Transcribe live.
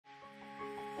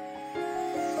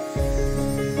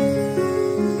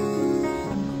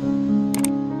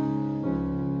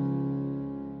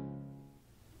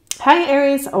Hi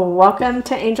Aries, welcome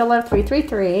to Angel Love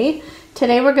 333.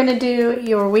 Today we're going to do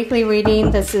your weekly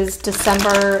reading. This is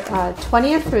December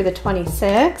 20th through the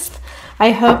 26th.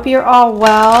 I hope you're all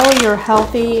well, you're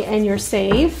healthy, and you're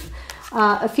safe.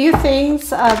 A few things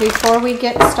before we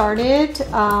get started.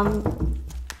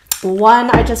 One,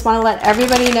 I just want to let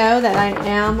everybody know that I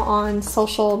am on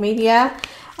social media.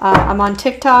 I'm on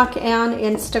TikTok and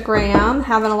Instagram,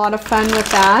 having a lot of fun with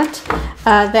that.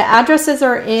 The addresses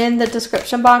are in the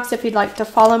description box if you'd like to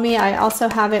follow me. I also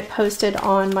have it posted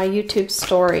on my YouTube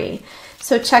story.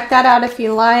 So check that out if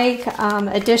you like.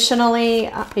 Additionally,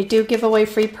 I do give away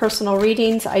free personal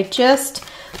readings. I just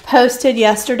posted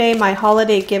yesterday my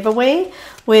holiday giveaway,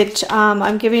 which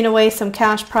I'm giving away some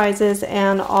cash prizes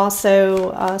and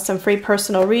also some free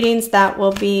personal readings. That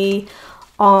will be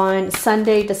on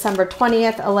Sunday, December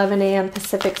 20th, 11 a.m.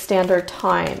 Pacific Standard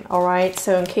Time. All right,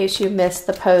 so in case you missed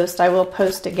the post, I will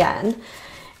post again.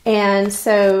 And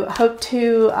so hope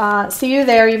to see you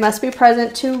there. You must be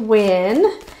present to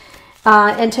win.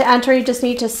 And to enter, you just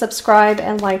need to subscribe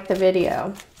and like the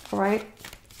video. All right,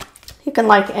 you can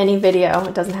like any video.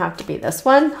 It doesn't have to be this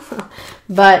one.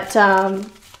 But, and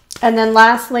then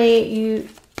lastly,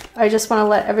 I just want to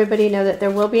let everybody know that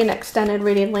there will be an extended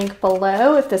reading link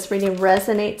below if this reading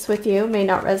resonates with you. It may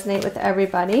not resonate with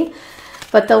everybody,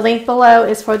 but the link below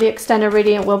is for the extended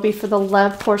reading. It will be for the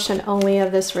love portion only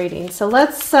of this reading. So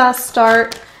let's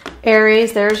start,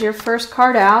 Aries. There's your first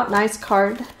card out. Nice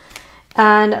card.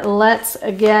 And let's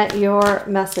get your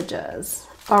messages.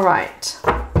 All right.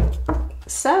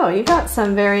 So you got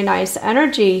some very nice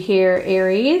energy here,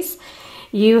 Aries.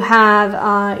 You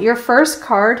have your first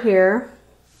card here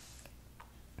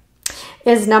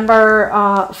is number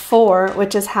 4,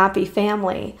 which is happy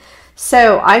family.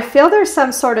 So I feel there's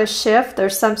some sort of shift,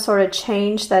 there's some sort of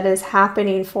change that is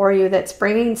happening for you that's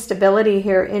bringing stability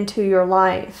here into your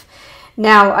life.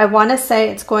 Now, I want to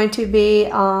say it's going to be,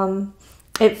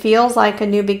 it feels like a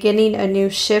new beginning, a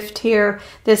new shift here.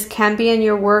 This can be in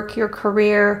your work, your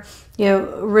career, you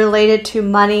know, related to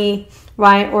money,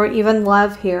 right? Or even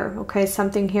love here, okay?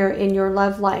 Something here in your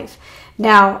love life.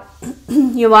 Now,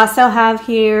 you also have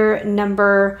here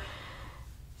number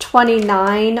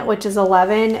 29, which is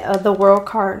 11, the World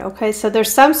card, okay? So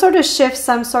there's some sort of shift,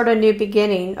 some sort of new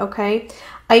beginning, okay?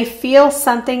 I feel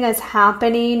something is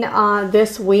happening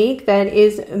this week that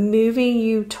is moving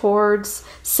you towards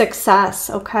success,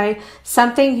 okay?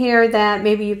 Something here that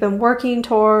maybe you've been working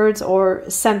towards, or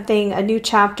something, a new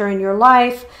chapter in your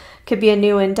life, could be a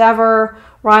new endeavor,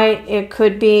 right? It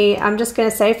could be, I'm just going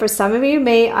to say for some of you, you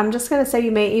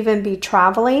may even be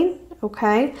traveling,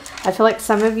 okay? I feel like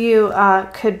some of you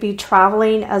could be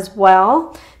traveling as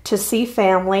well to see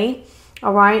family,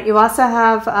 all right? You also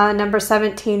have number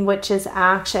 17, which is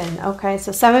action, okay?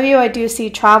 So some of you, I do see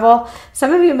travel.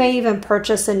 Some of you may even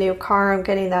purchase a new car. I'm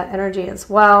getting that energy as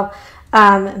well.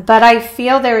 But I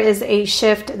feel there is a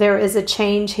shift, there is a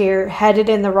change here headed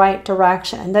in the right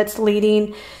direction that's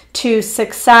leading to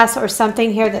success, or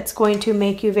something here that's going to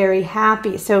make you very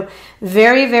happy. So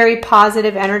very, very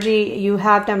positive energy. You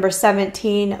have number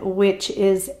 17, which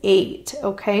is 8,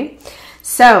 okay?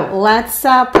 So let's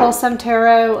pull some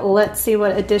tarot. Let's see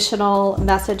what additional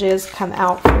messages come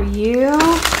out for you.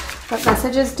 What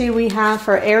messages do we have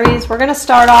for Aries? We're going to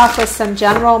start off with some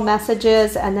general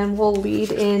messages, and then we'll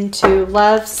lead into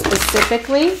love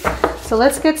specifically. So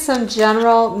let's get some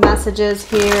general messages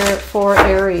here for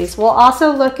Aries. We'll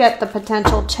also look at the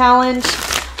potential challenge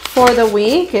for the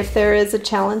week, if there is a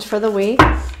challenge for the week.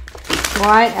 All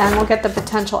right, and we'll get the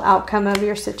potential outcome of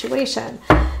your situation.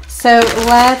 So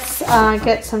let's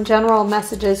get some general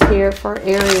messages here for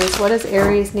Aries. What is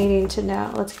Aries needing to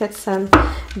know? Let's get some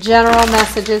general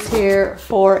messages here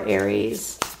for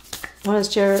Aries. What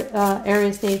does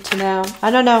Aries need to know?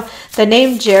 I don't know. The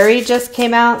name Jerry just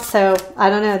came out, so I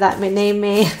don't know. That name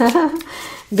may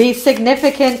be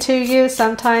significant to you.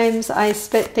 Sometimes I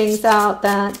spit things out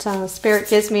that Spirit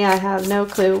gives me. I have no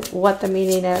clue what the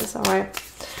meaning is, all right?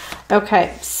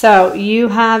 Okay, so you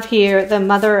have here the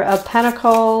Mother of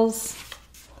Pentacles.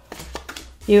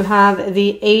 You have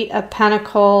the 8 of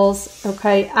Pentacles,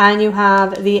 okay, and you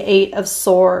have the 8 of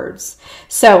Swords.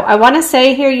 So I want to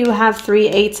say here you have 3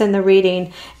 8s in the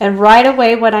reading. And right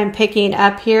away what I'm picking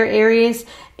up here, Aries,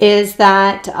 is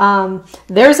that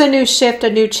there's a new shift,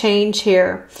 a new change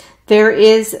here. There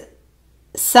is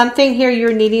something here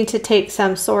you're needing to take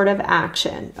some sort of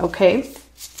action, okay?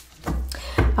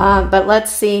 But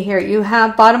let's see here. You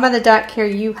have, bottom of the deck here,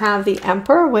 you have the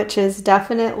Emperor, which is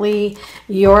definitely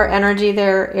your energy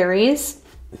there, Aries.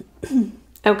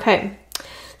 Okay.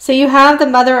 So you have the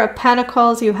Mother of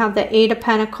Pentacles, you have the Eight of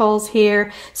Pentacles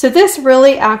here. So this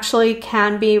really actually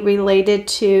can be related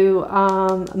to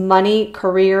money,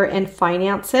 career, and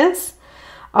finances.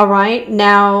 All right,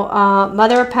 now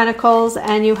Mother of Pentacles,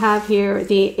 and you have here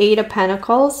the Eight of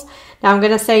Pentacles. Now I'm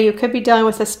going to say you could be dealing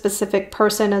with a specific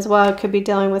person as well. It could be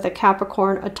dealing with a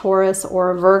Capricorn, a Taurus, or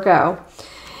a Virgo.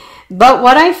 But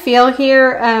what I feel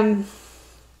here,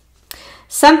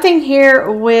 something here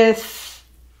with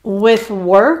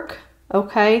work,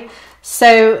 okay?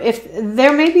 So if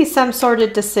there may be some sort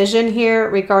of decision here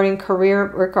regarding career,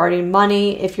 regarding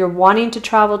money, if you're wanting to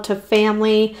travel to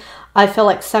family, I feel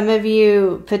like some of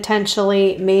you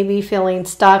potentially may be feeling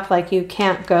stuck, like you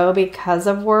can't go because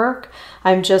of work.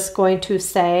 I'm just going to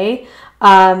say,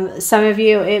 some of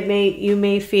you, you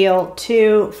may feel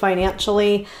too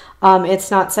financially, it's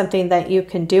not something that you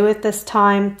can do at this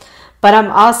time. But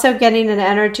I'm also getting an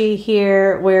energy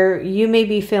here where you may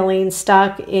be feeling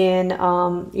stuck in,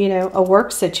 you know, a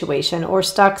work situation, or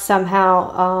stuck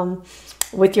somehow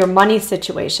with your money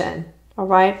situation. All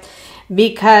right.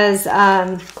 Because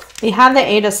we have the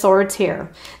Eight of Swords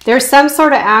here. There's some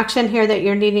sort of action here that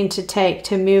you're needing to take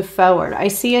to move forward. I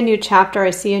see a new chapter.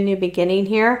 I see a new beginning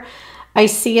here. I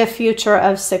see a future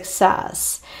of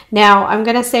success. Now, I'm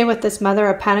going to say with this Mother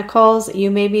of Pentacles, you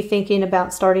may be thinking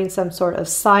about starting some sort of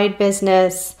side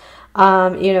business.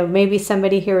 You know, maybe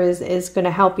somebody here is going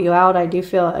to help you out. I do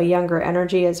feel a younger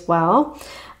energy as well.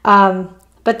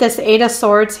 But this Eight of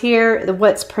Swords here,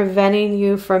 what's preventing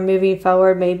you from moving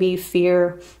forward may be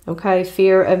fear, okay?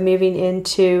 Fear of moving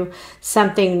into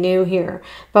something new here.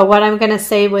 But what I'm going to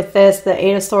say with this, the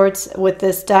Eight of Swords with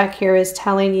this deck here, is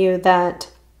telling you that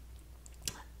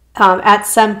at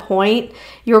some point,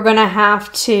 you're going to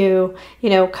have to, you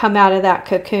know, come out of that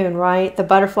cocoon, right? The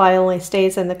butterfly only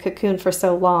stays in the cocoon for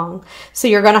so long. So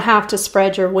you're going to have to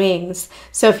spread your wings.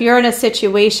 So if you're in a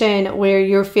situation where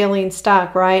you're feeling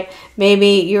stuck, right?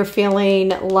 Maybe you're feeling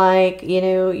like, you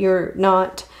know, you're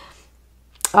not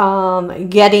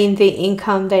getting the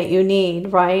income that you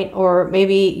need, right? Or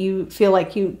maybe you feel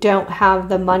like you don't have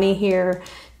the money here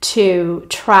to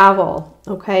travel,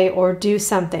 okay? Or do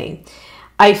something.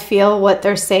 I feel what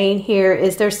they're saying here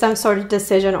is there's some sort of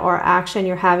decision or action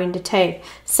you're having to take.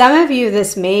 Some of you,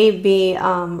 this may be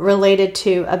related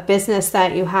to a business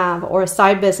that you have, or a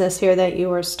side business here that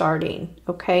you are starting,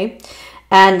 okay?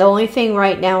 And the only thing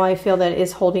right now I feel that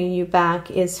is holding you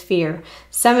back is fear.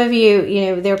 Some of you, you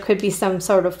know, there could be some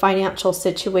sort of financial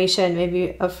situation,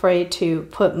 maybe afraid to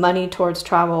put money towards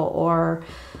travel or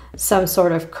some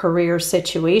sort of career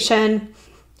situation.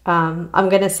 I'm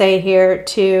going to say here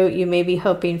too, you may be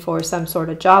hoping for some sort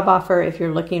of job offer if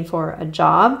you're looking for a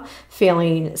job,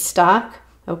 feeling stuck,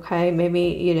 okay? Maybe,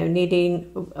 you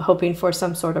know, hoping for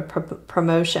some sort of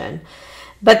promotion.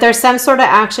 But there's some sort of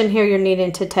action here you're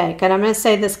needing to take. And I'm going to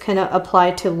say this can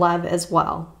apply to love as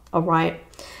well, all right?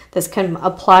 This can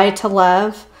apply to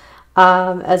love.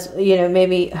 As you know,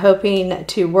 maybe hoping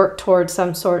to work towards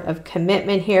some sort of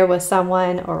commitment here with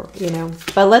someone, or, you know,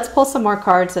 but let's pull some more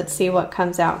cards. Let's see what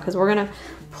comes out, because we're going to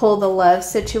pull the love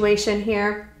situation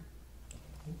here.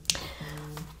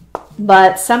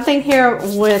 But something here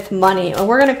with money, and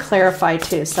we're going to clarify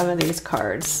too some of these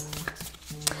cards.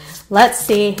 Let's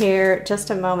see here, just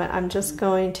a moment. I'm just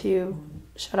going to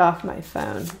shut off my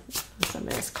phone.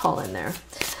 Somebody's calling there.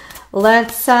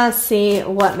 Let's see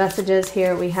what messages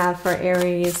here we have for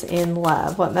Aries in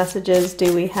love. What messages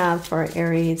do we have for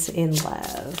Aries in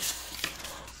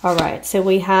love? All right, so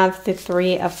we have the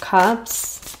Three of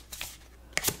Cups.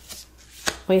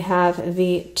 We have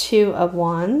the Two of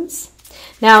Wands.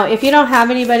 Now, if you don't have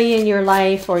anybody in your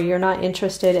life, or you're not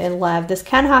interested in love, this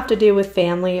can have to do with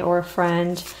family or a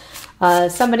friend,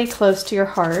 somebody close to your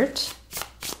heart.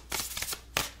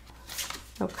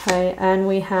 Okay, and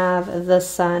we have the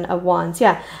Sun of Wands.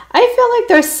 Yeah, I feel like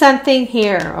there's something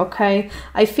here, okay?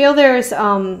 I feel there's,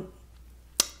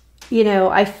 you know,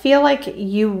 I feel like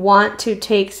you want to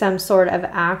take some sort of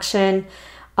action,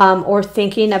 or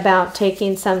thinking about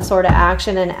taking some sort of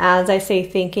action. And as I say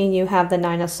thinking, you have the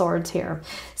Nine of Swords here.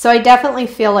 So I definitely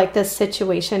feel like this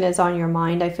situation is on your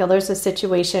mind. I feel there's a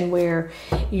situation where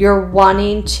you're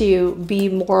wanting to be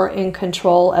more in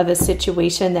control of a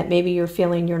situation that maybe you're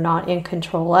feeling you're not in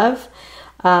control of.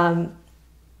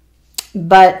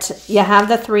 But you have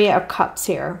the Three of Cups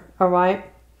here, all right?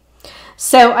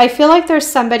 So I feel like there's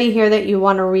somebody here that you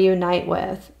want to reunite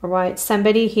with, all right?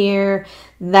 Somebody here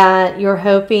that you're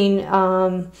hoping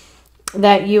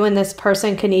that you and this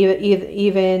person can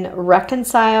even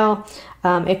reconcile.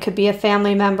 It could be a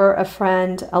family member, a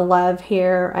friend, a love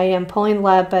here. I am pulling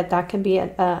love, but that can be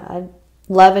a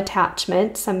love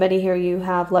attachment. Somebody here you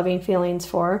have loving feelings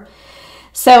for.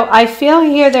 So I feel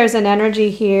here there's an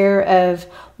energy here of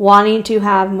wanting to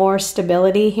have more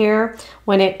stability here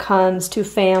when it comes to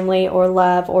family or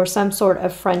love or some sort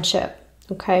of friendship.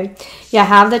 Okay, you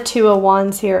have the Two of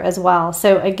Wands here as well.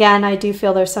 So again, I do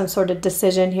feel there's some sort of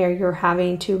decision here you're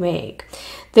having to make.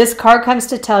 This card comes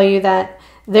to tell you that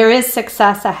there is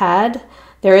success ahead.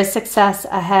 There is success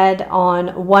ahead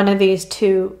on one of these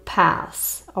two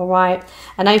paths. All right,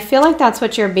 and I feel like that's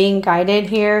what you're being guided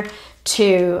here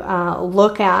to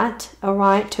look at. All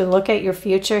right, to look at your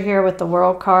future here with the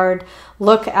World card.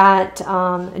 Look at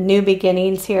new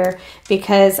beginnings here,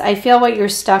 because I feel what you're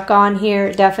stuck on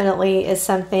here definitely is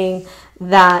something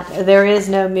that there is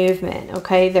no movement.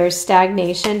 Okay, there's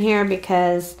stagnation here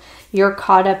because you're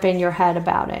caught up in your head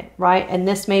about it, right? And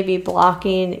this may be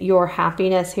blocking your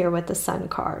happiness here with the Sun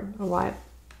card. All right.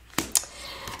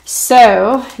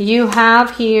 So you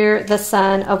have here the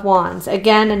Son of Wands.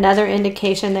 Again, another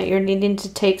indication that you're needing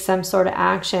to take some sort of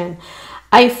action.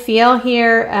 I feel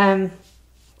here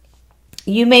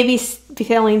you may be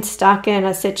feeling stuck in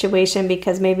a situation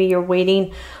because maybe you're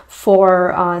waiting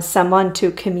for someone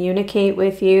to communicate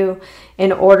with you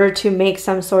in order to make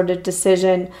some sort of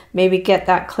decision, maybe get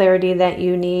that clarity that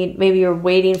you need. Maybe you're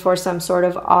waiting for some sort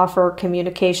of offer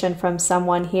communication from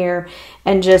someone here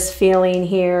and just feeling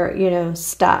here, you know,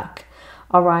 stuck.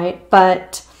 All right.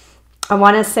 But I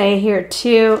want to say here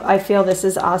too, I feel this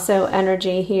is also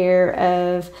energy here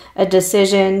of a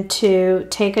decision to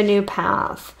take a new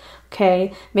path.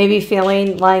 Okay, maybe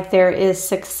feeling like there is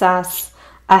success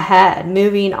ahead,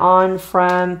 moving on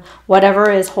from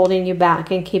whatever is holding you back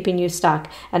and keeping you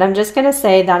stuck. And I'm just going to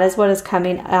say that is what is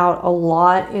coming out a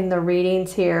lot in the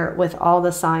readings here with all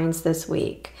the signs this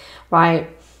week, right?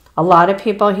 A lot of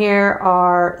people here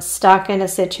are stuck in a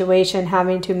situation,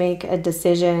 having to make a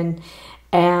decision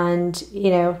and, you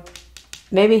know,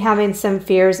 maybe having some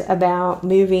fears about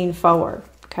moving forward,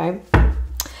 okay?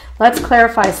 Let's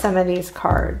clarify some of these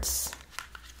cards.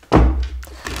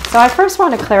 So I first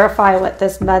want to clarify what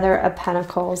this Mother of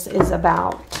Pentacles is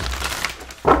about.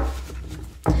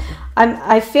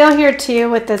 I feel here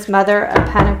too with this Mother of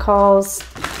Pentacles,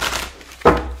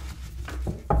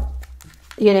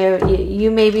 you know,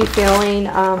 you may be feeling,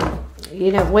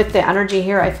 you know, with the energy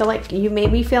here, I feel like you may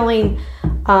be feeling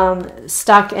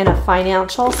stuck in a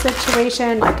financial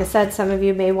situation. Like I said, some of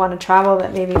you may want to travel,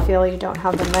 but maybe feel you don't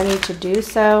have the money to do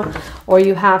so, or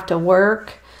you have to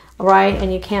work, right,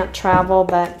 and you can't travel.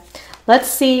 But let's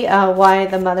see why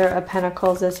the Mother of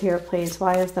Pentacles is here, please.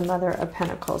 Why is the Mother of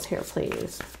Pentacles here,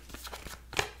 please?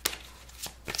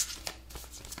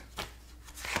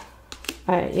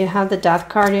 All right, you have the Death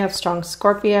card. You have strong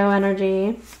Scorpio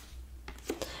energy.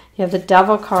 You have the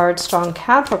Devil card, strong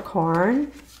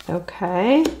Capricorn.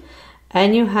 Okay.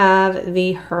 And you have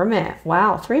the Hermit.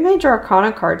 Wow, 3 major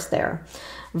arcana cards there.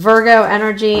 Virgo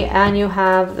energy, and you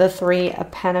have the 3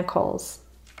 of Pentacles.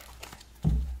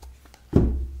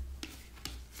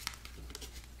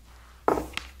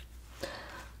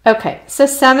 Okay, so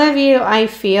some of you I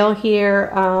feel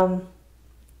here, I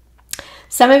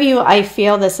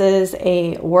feel this is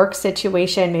a work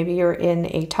situation. Maybe you're in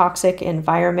a toxic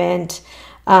environment.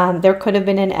 There could have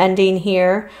been an ending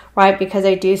here, right? Because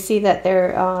I do see that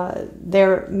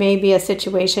there may be a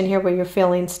situation here where you're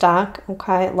feeling stuck,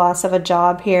 okay? Loss of a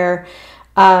job here,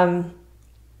 right?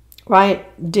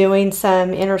 Doing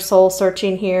some inner soul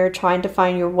searching here, trying to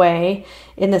find your way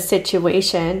in the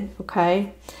situation,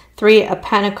 okay? 3 of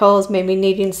Pentacles, maybe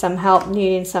needing some help,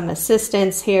 needing some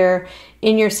assistance here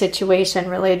in your situation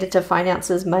related to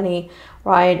finances, money,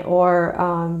 right?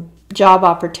 Or job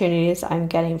opportunities I'm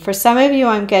getting. For some of you,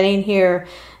 I'm getting here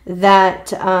that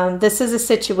this is a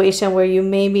situation where you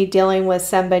may be dealing with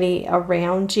somebody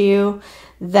around you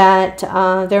that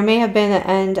there may have been an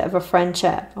end of a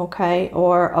friendship, okay?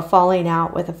 Or a falling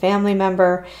out with a family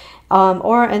member,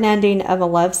 or an ending of a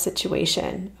love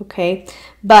situation, okay?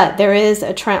 But there is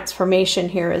a transformation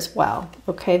here as well,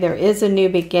 okay? There is a new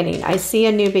beginning. I see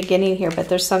a new beginning here, but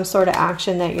there's some sort of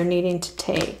action that you're needing to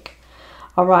take.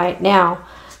 All right, now,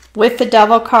 with the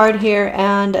Devil card here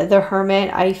and the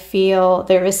Hermit, I feel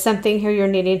there is something here you're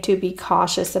needing to be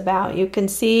cautious about. You can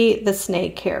see the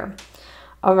snake here,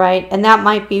 all right? And that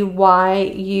might be why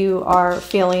you are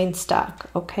feeling stuck,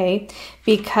 okay?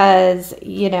 Because,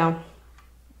 you know,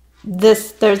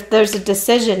 there's a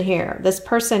decision here. This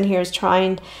person here is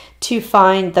trying to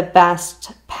find the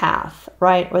best path,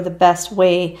 right? Or the best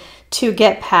way to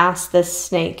get past this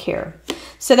snake here.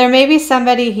 So there may be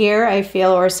somebody here, I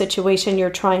feel, or a situation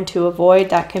you're trying to avoid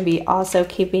that can be also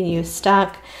keeping you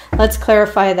stuck. Let's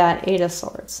clarify that 8 of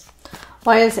Swords.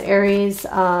 Why is Aries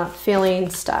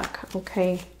feeling stuck?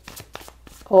 Okay.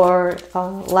 or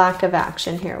lack of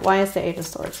action here? Why is the Eight of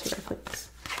Swords here, please?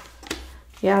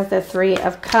 You have the Three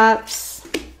of Cups.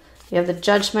 You have the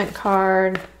Judgment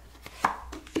card.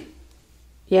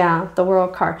 Yeah, the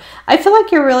World card. I feel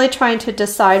like you're really trying to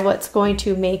decide what's going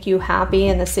to make you happy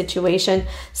in the situation.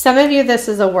 Some of you, this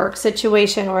is a work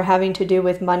situation or having to do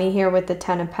with money here with the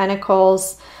Ten of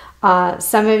Pentacles.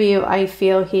 Some of you, I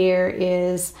feel here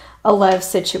is a love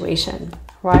situation,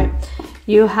 right?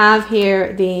 You have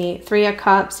here the Three of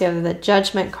Cups, you have the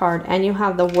Judgment card, and you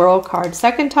have the World card.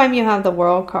 Second time you have the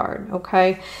World card,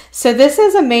 okay? So this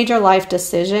is a major life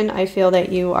decision I feel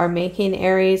that you are making,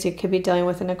 Aries. You could be dealing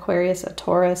with an Aquarius, a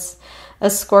Taurus, a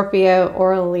Scorpio,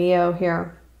 or a Leo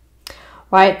here,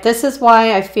 right? This is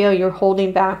why I feel you're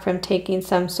holding back from taking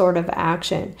some sort of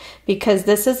action, because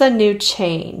this is a new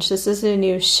change. This is a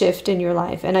new shift in your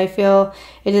life. And I feel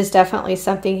it is definitely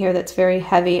something here that's very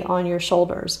heavy on your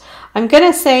shoulders. I'm going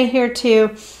to say here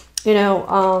too, you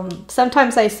know,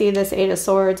 sometimes I see this Eight of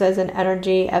Swords as an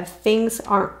energy of things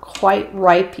aren't quite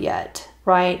ripe yet,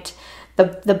 right?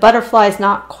 The butterfly is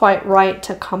not quite right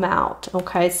to come out.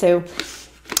 Okay. So,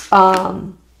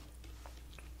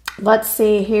 let's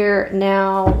see here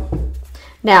now.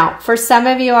 Now, for some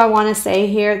of you, I want to say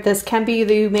here, this can be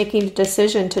you making a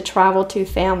decision to travel to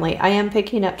family. I am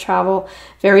picking up travel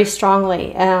very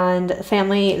strongly, and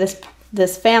family,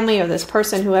 this family or this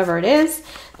person, whoever it is,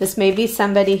 this may be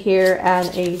somebody here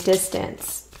at a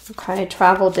distance, okay,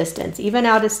 travel distance, even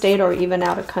out of state or even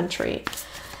out of country.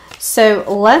 So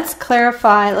let's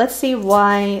clarify. Let's see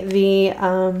why the,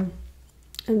 I'm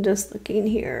just looking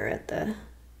here at the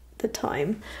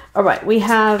time. All right, we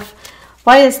have,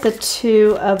 why is the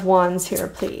Two of Wands here,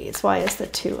 please? Why is the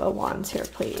Two of Wands here,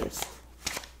 please?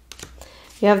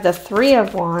 You have the Three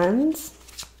of Wands,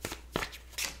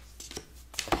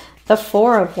 the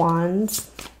Four of Wands,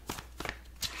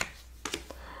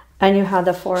 and you have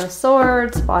the Four of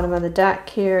Swords, bottom of the deck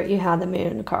here. You have the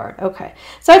Moon card. Okay,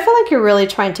 so I feel like you're really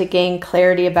trying to gain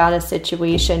clarity about a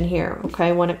situation here,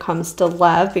 okay, when it comes to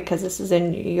love, because this is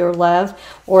in your love,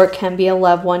 or it can be a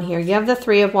loved one here. You have the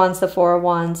Three of Wands, the Four of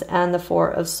Wands, and the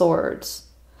Four of Swords.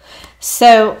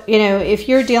 So, you know, if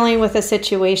you're dealing with a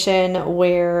situation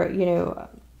where, you know,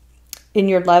 in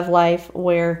your love life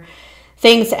where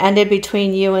things ended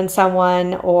between you and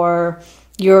someone, or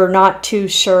you're not too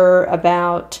sure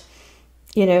about,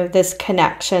 you know, this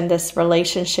connection, this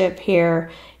relationship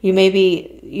here, you may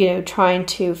be, you know, trying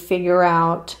to figure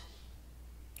out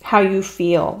how you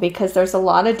feel, because there's a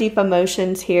lot of deep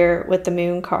emotions here with the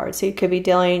Moon card. So you could be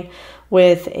dealing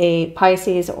with a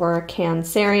Pisces or a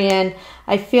Cancerian.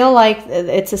 I feel like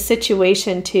it's a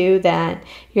situation too that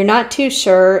you're not too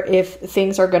sure if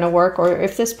things are going to work, or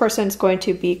if this person's going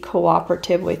to be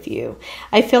cooperative with you.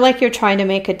 I feel like you're trying to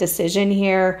make a decision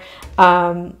here,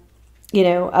 you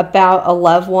know, about a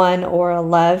loved one or a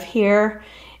love here.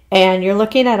 And you're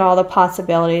looking at all the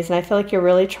possibilities, and I feel like you're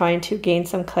really trying to gain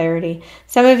some clarity.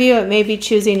 Some of you, it may be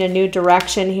choosing a new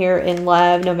direction here in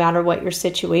love, no matter what your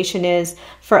situation is.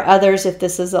 For others, if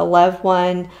this is a loved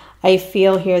one, I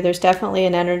feel here there's definitely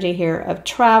an energy here of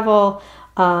travel,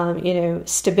 you know,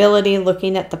 stability,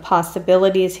 looking at the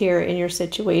possibilities here in your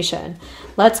situation.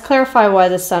 Let's clarify why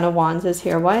the Son of Wands is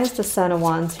here. Why is the Son of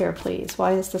Wands here, please?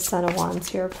 Why is the Son of Wands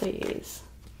here, please?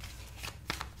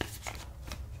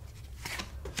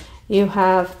 You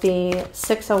have the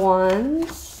Six of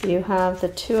Wands. You have the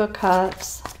Two of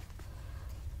Cups.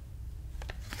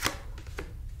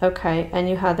 Okay, and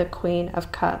you have the Queen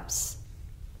of Cups.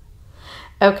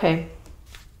 Okay,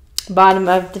 bottom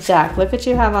of the deck. Look what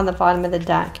you have on the bottom of the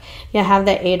deck. You have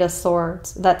the Eight of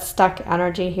Swords. That stuck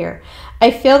energy here. I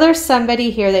feel there's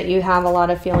somebody here that you have a lot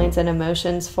of feelings and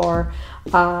emotions for,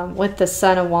 with the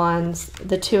Son of Wands,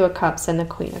 the Two of Cups, and the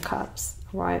Queen of Cups,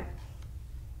 right?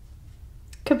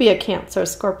 Could be a Cancer,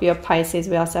 Scorpio, Pisces.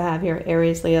 We also have here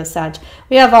Aries, Leo, Sag.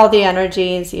 We have all the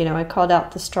energies. You know, I called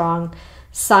out the strong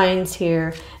signs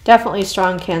here. Definitely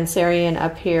strong Cancerian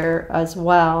up here as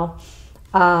well.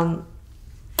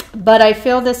 But I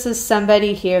feel this is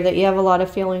somebody here that you have a lot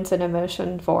of feelings and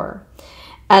emotion for.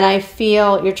 And I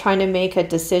feel you're trying to make a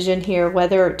decision here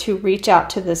whether to reach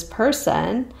out to this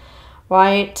person,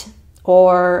 right?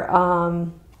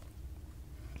 Or,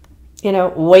 you know,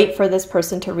 wait for this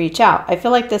person to reach out. I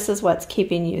feel like this is what's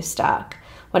keeping you stuck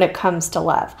when it comes to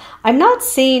love. I'm not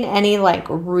seeing any like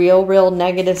real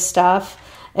negative stuff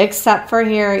Except for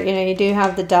here, you know, you do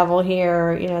have the devil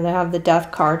here, you know, they have the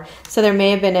death card. So there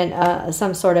may have been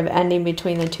some sort of ending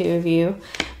between the two of you.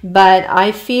 But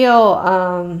I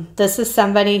feel this is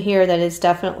somebody here that is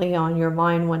definitely on your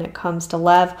mind when it comes to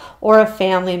love, or a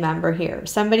family member here.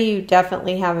 Somebody you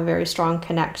definitely have a very strong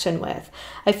connection with.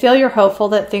 I feel you're hopeful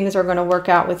that things are going to work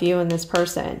out with you and this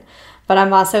person. But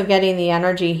I'm also getting the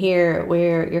energy here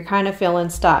where you're kind of feeling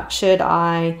stuck. Should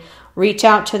I reach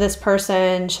out to this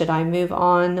person? Should I move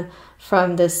on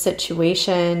from this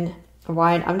situation?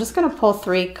 Right. I'm just going to pull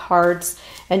 3 cards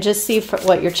and just see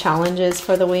what your challenge is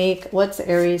for the week. What's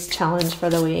Aries' challenge for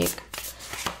the week?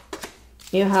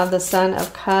 You have the Son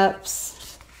of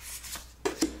Cups.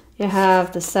 You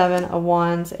have the 7 of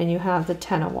Wands, and you have the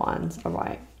 10 of Wands. All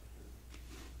right.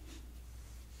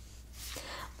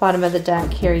 Bottom of the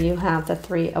deck here, you have the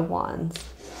 3 of Wands.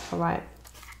 All right.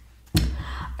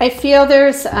 I feel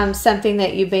there's something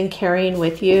that you've been carrying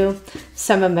with you,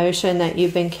 some emotion that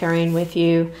you've been carrying with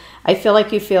you. I feel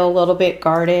like you feel a little bit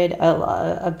guarded,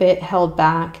 a bit held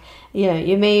back. You know,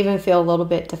 you may even feel a little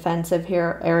bit defensive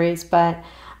here, Aries, but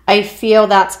I feel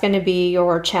that's going to be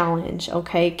your challenge,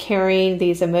 okay? Carrying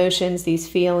these emotions, these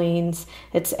feelings,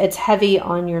 it's heavy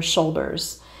on your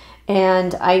shoulders.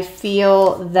 And I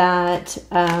feel that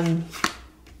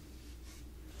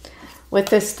with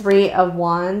this 3 of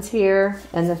Wands here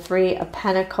and the 3 of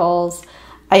Pentacles,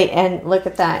 and look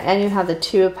at that, and you have the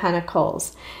 2 of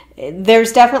Pentacles.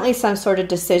 There's definitely some sort of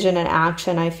decision and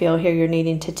action I feel here you're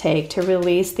needing to take to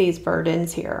release these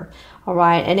burdens here. All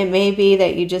right. And it may be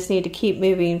that you just need to keep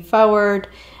moving forward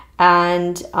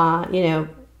and, you know,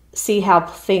 see how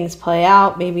things play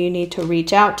out. Maybe you need to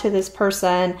reach out to this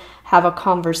person, have a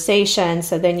conversation,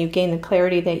 so then you gain the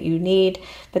clarity that you need.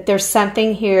 But there's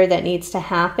something here that needs to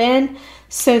happen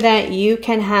so that you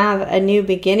can have a new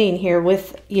beginning here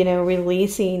with, you know,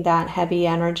 releasing that heavy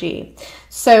energy.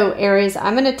 So Aries,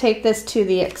 I'm going to take this to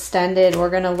the extended. We're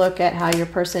going to look at how your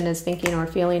person is thinking or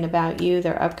feeling about you,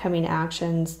 their upcoming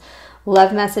actions,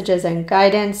 love messages, and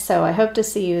guidance. So I hope to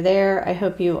see you there. I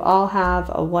hope you all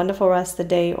have a wonderful rest of the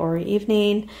day or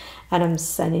evening. And I'm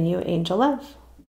sending you angel love.